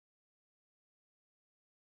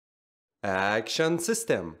Action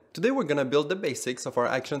system. Today we're going to build the basics of our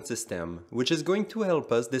action system, which is going to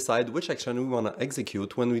help us decide which action we want to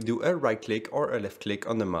execute when we do a right click or a left click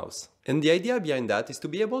on the mouse. And the idea behind that is to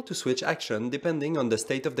be able to switch action depending on the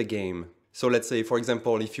state of the game. So let's say, for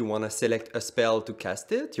example, if you want to select a spell to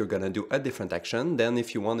cast it, you're going to do a different action than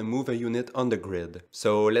if you want to move a unit on the grid.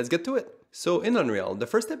 So let's get to it. So in Unreal, the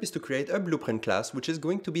first step is to create a blueprint class, which is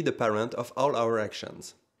going to be the parent of all our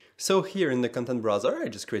actions. So here in the content browser, I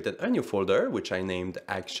just created a new folder, which I named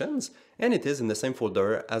Actions, and it is in the same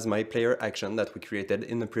folder as my player action that we created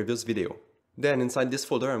in the previous video. Then inside this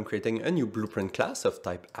folder, I'm creating a new blueprint class of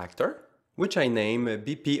type Actor, which I name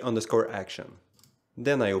BP_action.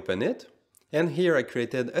 Then I open it, and here I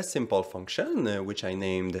created a simple function, which I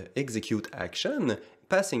named ExecuteAction,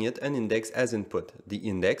 passing it an index as input. The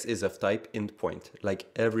index is of type IntPoint, like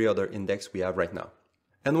every other index we have right now.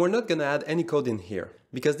 And we're not going to add any code in here,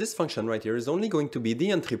 because this function right here is only going to be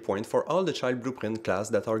the entry point for all the child blueprint class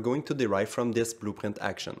that are going to derive from this blueprint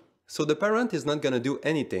action. So the parent is not going to do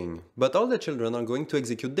anything, but all the children are going to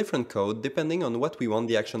execute different code depending on what we want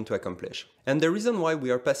the action to accomplish. And the reason why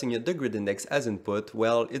we are passing it the grid index as input,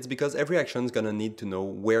 well, it's because every action is going to need to know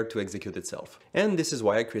where to execute itself. And this is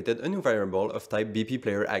why I created a new variable of type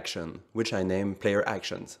BPPlayerAction, which I name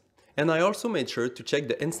PlayerActions. And I also made sure to check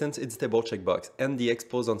the instance editable checkbox and the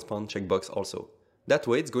expose on spawn checkbox also. That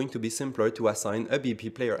way it's going to be simpler to assign a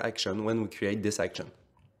BP player action when we create this action.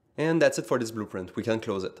 And that's it for this blueprint, we can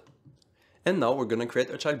close it. And now we're going to create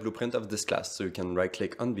a child blueprint of this class, so you can right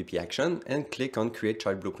click on BP action and click on create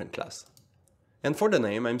child blueprint class. And for the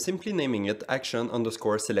name, I'm simply naming it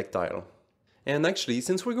action_SelectTile. And actually,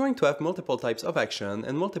 since we're going to have multiple types of action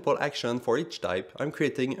and multiple action for each type, I'm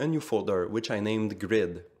creating a new folder which I named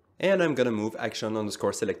grid. And I'm gonna move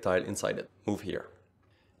action_SelectTile inside it. Move here.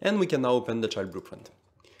 And we can now open the child blueprint.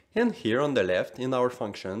 And here on the left, in our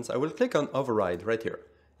functions, I will click on override right here.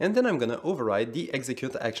 And then I'm gonna override the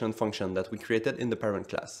ExecuteAction function that we created in the parent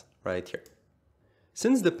class, right here.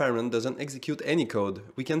 Since the parent doesn't execute any code,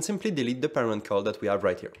 we can simply delete the parent call that we have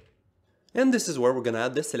right here. And this is where we're gonna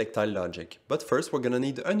add the SelectTile logic. But first, we're gonna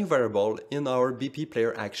need a new variable in our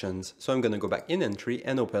BPPlayerActions. So I'm gonna go back in entry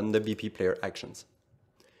and open the BPPlayerActions.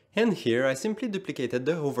 And here I simply duplicated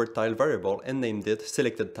the hoverTile variable and named it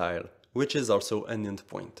SelectedTile, which is also an int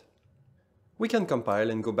point. We can compile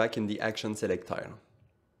and go back in the action SelectTile.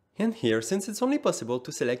 And here, since it's only possible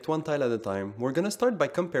to select one tile at a time, we're gonna start by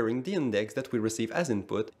comparing the index that we receive as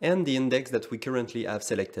input and the index that we currently have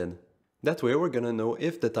selected. That way we're gonna know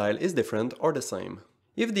if the tile is different or the same.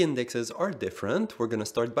 If the indexes are different, we're gonna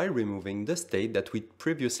start by removing the state that we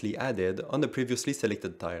previously added on the previously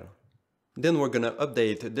selected tile. Then we're gonna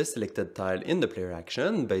update the selected tile in the player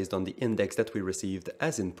action based on the index that we received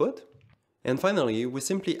as input. And finally, we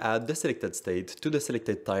simply add the selected state to the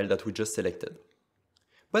selected tile that we just selected.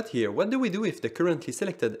 But here, what do we do if the currently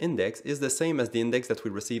selected index is the same as the index that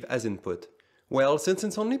we receive as input? Well, since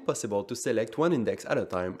it's only possible to select one index at a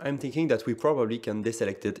time, I'm thinking that we probably can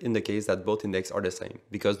deselect it in the case that both indexes are the same,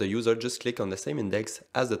 because the user just clicked on the same index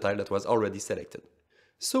as the tile that was already selected.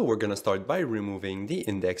 So we're gonna start by removing the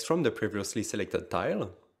index from the previously selected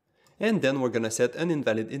tile, and then we're gonna set an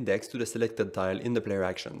invalid index to the selected tile in the player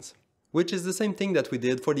actions, which is the same thing that we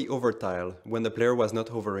did for the hover tile when the player was not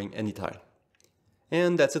hovering any tile.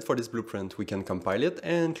 And that's it for this blueprint. We can compile it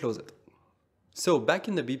and close it. So back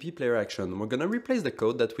in the BP player action, we're gonna replace the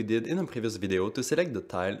code that we did in a previous video to select the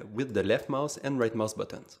tile with the left mouse and right mouse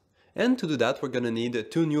buttons. And to do that, we're gonna need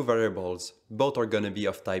two new variables. Both are gonna be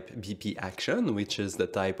of type BPAction, which is the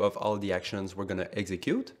type of all the actions we're gonna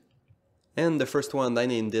execute. And the first one, I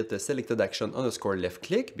named it SelectedAction_left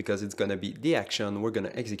click because it's gonna be the action we're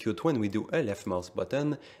gonna execute when we do a left mouse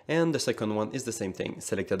button. And the second one is the same thing,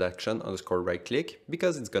 SelectedAction_right click,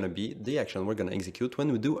 because it's gonna be the action we're gonna execute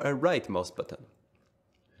when we do a right mouse button.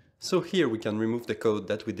 So here we can remove the code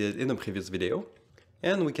that we did in a previous video,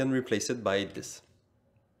 and we can replace it by this.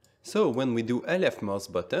 So when we do a left mouse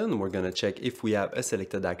button, we're gonna check if we have a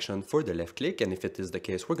selected action for the left click, and if it is the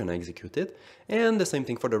case, we're gonna execute it. And the same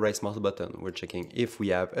thing for the right mouse button. We're checking if we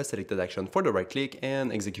have a selected action for the right click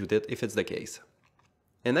and execute it if it's the case.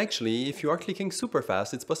 And actually, if you are clicking super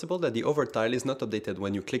fast, it's possible that the hover tile is not updated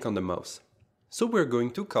when you click on the mouse. So we're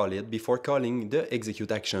going to call it before calling the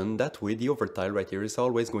execute action. That way the hover tile right here is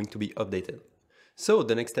always going to be updated. So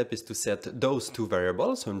the next step is to set those two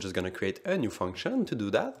variables. So I'm just gonna create a new function to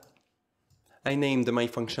do that. I named my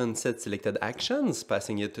function setSelectedActions,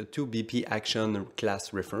 passing it to two BP action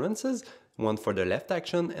class references, one for the left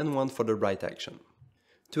action and one for the right action.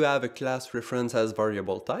 To have a class reference as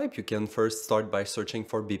variable type, you can first start by searching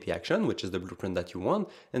for BP action, which is the blueprint that you want,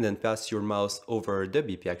 and then pass your mouse over the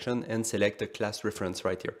BP action and select a class reference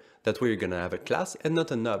right here. That way you're gonna have a class and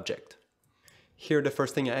not an object. Here the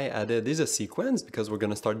first thing I added is a sequence because we're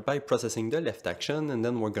gonna start by processing the left action and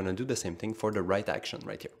then we're gonna do the same thing for the right action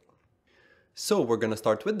right here. So we're gonna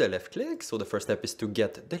start with the left click. So the first step is to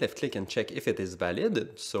get the left click and check if it is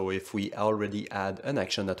valid. So if we already add an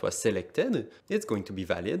action that was selected, it's going to be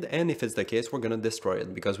valid. And if it's the case, we're gonna destroy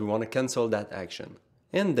it because we wanna cancel that action.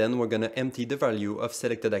 And then we're gonna empty the value of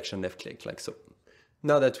selected action left click like so.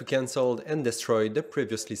 Now that we canceled and destroyed the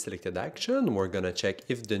previously selected action, we're gonna check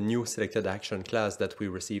if the new selected action class that we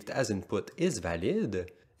received as input is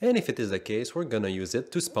valid. And if it is the case, we're gonna use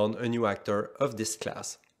it to spawn a new actor of this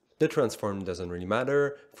class. The transform doesn't really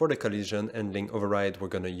matter. For the collision handling override, we're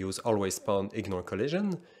gonna use always spawn ignore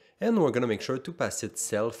collision, and we're gonna make sure to pass it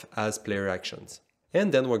self as player actions.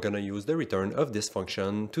 And then we're gonna use the return of this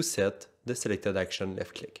function to set the selected action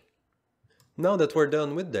left click. Now that we're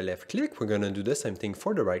done with the left click, we're gonna do the same thing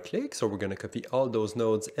for the right click. So we're gonna copy all those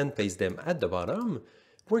nodes and paste them at the bottom.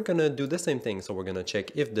 We're gonna do the same thing. So we're gonna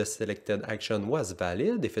check if the selected action was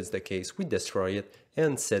valid. If it's the case, we destroy it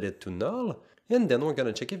and set it to null. And then we're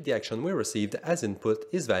gonna check if the action we received as input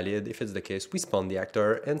is valid. If it's the case, we spawn the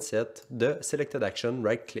actor and set the selected action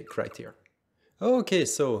right click right here. Okay,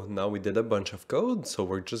 so now we did a bunch of code, so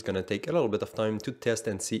we're just gonna take a little bit of time to test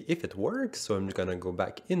and see if it works. So I'm gonna go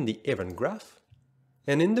back in the event graph.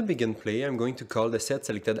 And in the begin play, I'm going to call the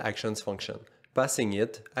setSelectedActions function, passing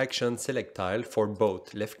it action SelectTile for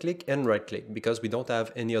both left click and right click because we don't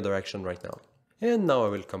have any other action right now. And now I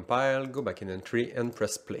will compile, go back in entry and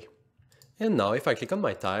press play. And now if I click on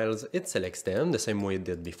my tiles, it selects them the same way it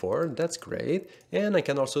did before. That's great. And I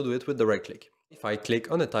can also do it with the right click. If I click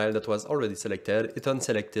on a tile that was already selected, it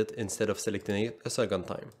unselects it instead of selecting it a second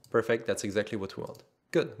time. Perfect, that's exactly what we want.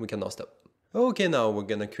 Good, we can now stop. Okay, now we're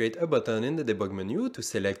gonna create a button in the debug menu to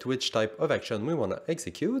select which type of action we wanna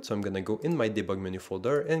execute. So I'm gonna go in my debug menu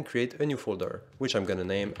folder and create a new folder, which I'm gonna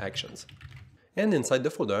name actions. And inside the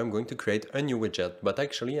folder, I'm going to create a new widget, but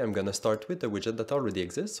actually I'm gonna start with the widget that already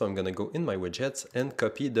exists. So I'm gonna go in my widgets and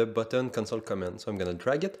copy the button console command. So I'm gonna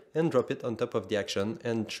drag it and drop it on top of the action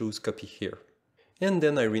and choose copy here. And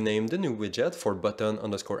then I rename the new widget for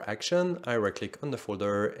button_action. I right click on the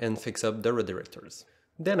folder and fix up the redirectors.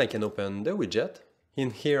 Then I can open the widget.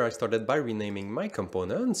 In here I started by renaming my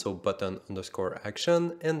component, so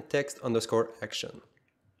button_action and text_action.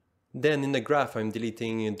 Then in the graph, I'm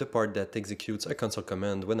deleting the part that executes a console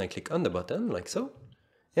command when I click on the button, like so.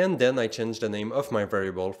 And then I change the name of my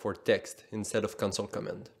variable for text instead of console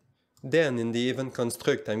command. Then in the event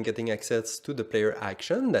construct, I'm getting access to the player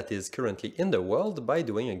action that is currently in the world by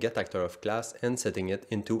doing a getActorOfClass and setting it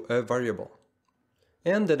into a variable.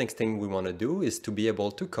 And the next thing we want to do is to be able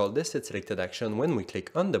to call the setSelectedAction when we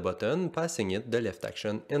click on the button, passing it the left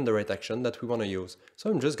action and the right action that we want to use. So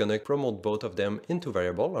I'm just going to promote both of them into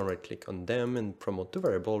variable. I'll right click on them and promote to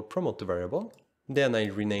variable, promote to variable. Then I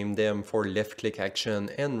rename them for left click action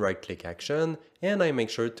and right click action, and I make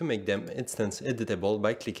sure to make them instance editable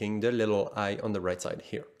by clicking the little eye on the right side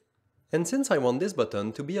here. And since I want this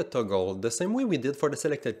button to be a toggle the same way we did for the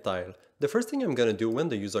selected tile, the first thing I'm gonna do when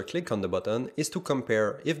the user clicks on the button is to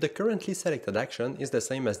compare if the currently selected action is the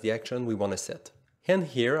same as the action we want to set. And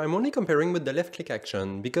here I'm only comparing with the left click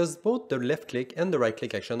action because both the left click and the right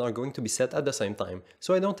click action are going to be set at the same time,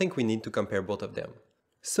 so I don't think we need to compare both of them.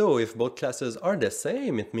 So if both classes are the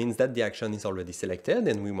same, it means that the action is already selected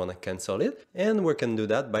and we want to cancel it, and we can do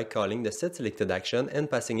that by calling the setSelectedAction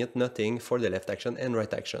and passing it nothing for the left action and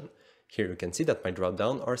right action. Here you can see that my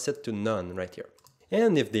dropdown are set to none right here.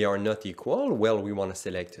 And if they are not equal, well, we want to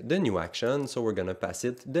select the new action, so we're going to pass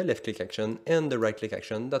it the left click action and the right click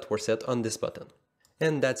action that were set on this button.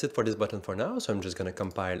 And that's it for this button for now, so I'm just going to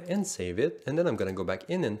compile and save it, and then I'm going to go back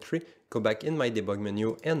in entry, go back in my debug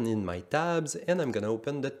menu and in my tabs, and I'm going to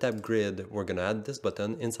open the tab grid. We're going to add this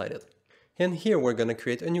button inside it. And here we're going to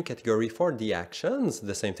create a new category for the actions,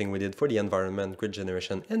 the same thing we did for the environment, grid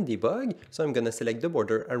generation and debug. So I'm going to select the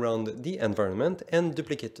border around the environment and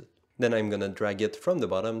duplicate it. Then I'm going to drag it from the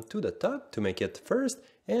bottom to the top to make it first,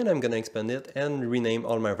 and I'm going to expand it and rename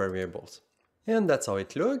all my variables. And that's how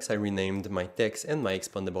it looks. I renamed my text and my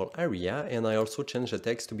expandable area, and I also changed the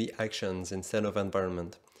text to be actions instead of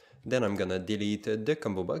environment. Then I'm going to delete the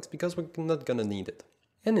combo box because we're not going to need it.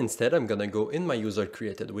 And instead I'm gonna go in my user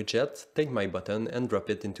created widget, take my button and drop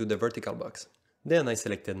it into the vertical box. Then I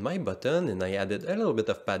selected my button and I added a little bit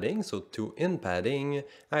of padding, so to in padding,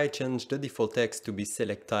 I changed the default text to be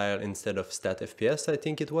SelectTile instead of StatFPS I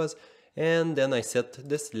think it was, and then I set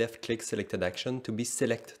this left click selected action to be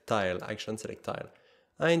SelectTile, action SelectTile.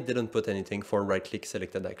 I didn't put anything for right click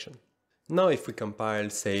selected action. Now if we compile,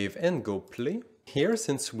 save and go play, here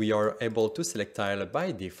since we are able to select tile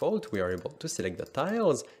by default, we are able to select the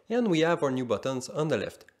tiles and we have our new buttons on the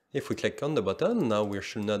left. If we click on the button, now we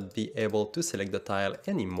should not be able to select the tile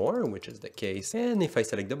anymore, which is the case. And if I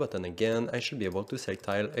select the button again, I should be able to select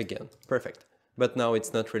tile again. Perfect. But now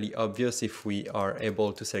it's not really obvious if we are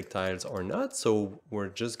able to select tiles or not, so we're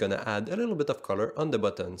just gonna add a little bit of color on the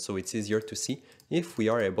button so it's easier to see if we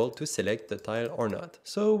are able to select the tile or not.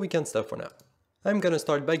 So we can stop for now. I'm gonna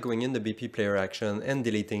start by going in the BP player action and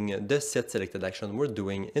deleting the set selected action we're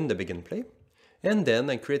doing in the begin play. And then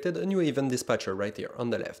I created a new event dispatcher right here on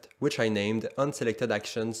the left, which I named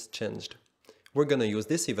SelectedActions changed. We're gonna use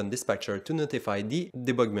this event dispatcher to notify the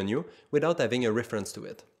debug menu without having a reference to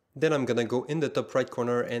it. Then I'm gonna go in the top right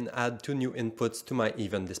corner and add 2 new inputs to my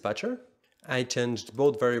event dispatcher. I changed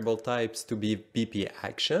both variable types to be BP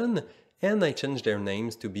action, and I changed their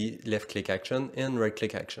names to be left click action and right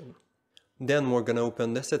click action. Then we're gonna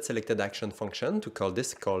open the set selected action function to call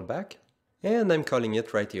this callback. And I'm calling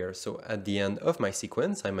it right here, so at the end of my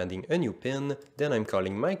sequence I'm adding a new pin, then I'm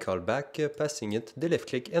calling my callback, passing it the left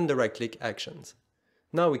click and the right click actions.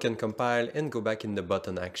 Now we can compile and go back in the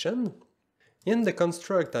button action. In the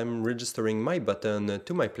construct I'm registering my button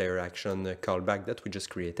to my player action callback that we just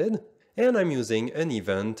created, and I'm using an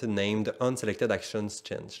event named SelectedActions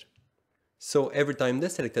changed. So every time the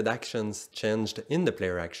selected actions changed in the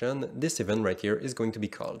player action, this event right here is going to be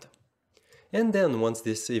called. And then once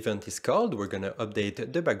this event is called, we're gonna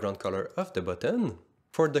update the background color of the button.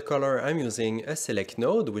 For the color, I'm using a select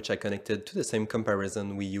node, which I connected to the same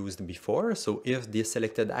comparison we used before. So if the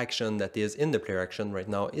selected action that is in the player action right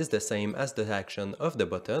now is the same as the action of the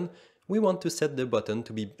button, we want to set the button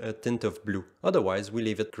to be a tint of blue. Otherwise, we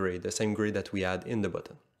leave it gray, the same gray that we had in the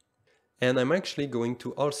button. And I'm actually going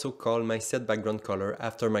to also call my set background color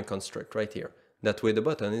after my construct right here. That way the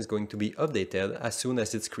button is going to be updated as soon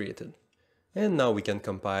as it's created. And now we can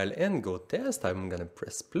compile and go test. I'm gonna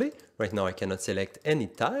press play. Right now I cannot select any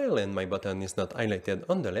tile and my button is not highlighted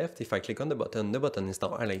on the left. If I click on the button is now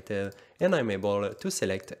highlighted and I'm able to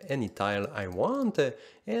select any tile I want.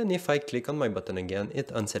 And if I click on my button again, it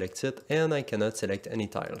unselects it and I cannot select any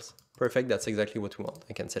tiles. Perfect, that's exactly what we want.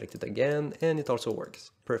 I can select it again and it also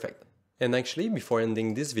works. Perfect. And actually, before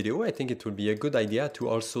ending this video, I think it would be a good idea to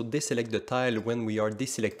also deselect the tile when we are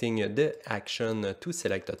deselecting the action to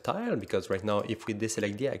select a tile, because right now if we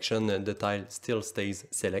deselect the action, the tile still stays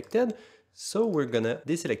selected. So we're gonna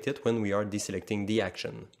deselect it when we are deselecting the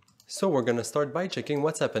action. So we're gonna start by checking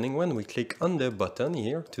what's happening when we click on the button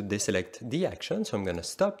here to deselect the action. So I'm gonna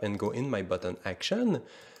stop and go in my button action.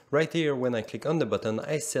 Right here, when I click on the button,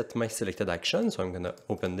 I set my selected action, so I'm gonna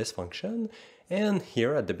open this function. And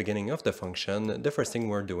here at the beginning of the function, the first thing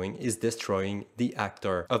we're doing is destroying the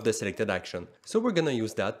actor of the selected action. So we're gonna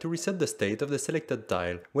use that to reset the state of the selected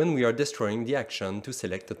tile when we are destroying the action to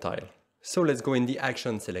select the tile. So let's go in the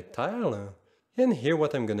action select tile. And here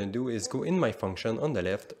what I'm gonna do is go in my function on the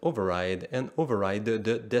left, override, and override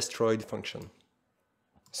the destroyed function.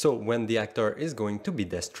 So when the actor is going to be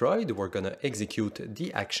destroyed, we're gonna execute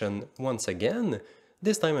the action once again.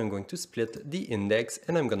 This time I'm going to split the index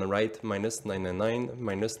and I'm gonna write -999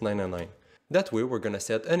 -999. That way we're gonna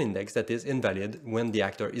set an index that is invalid when the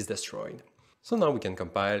actor is destroyed. So now we can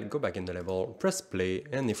compile, go back in the level, press play,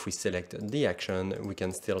 and if we select the action, we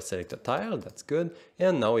can still select a tile, that's good.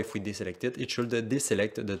 And now if we deselect it, it should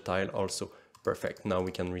deselect the tile also. Perfect, now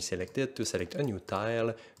we can reselect it to select a new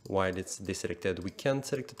tile. While it's deselected, we can't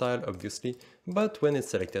select a tile, obviously, but when it's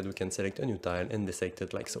selected, we can select a new tile and deselect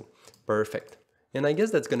it like so. Perfect. And I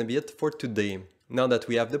guess that's gonna be it for today. Now that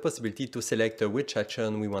we have the possibility to select which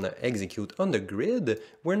action we wanna execute on the grid,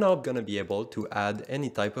 we're now gonna be able to add any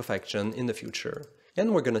type of action in the future.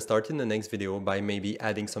 And we're gonna start in the next video by maybe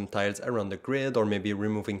adding some tiles around the grid, or maybe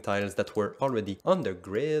removing tiles that were already on the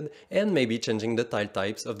grid, and maybe changing the tile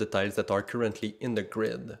types of the tiles that are currently in the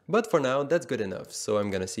grid. But for now, that's good enough, so I'm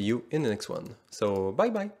gonna see you in the next one. So bye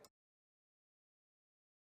bye!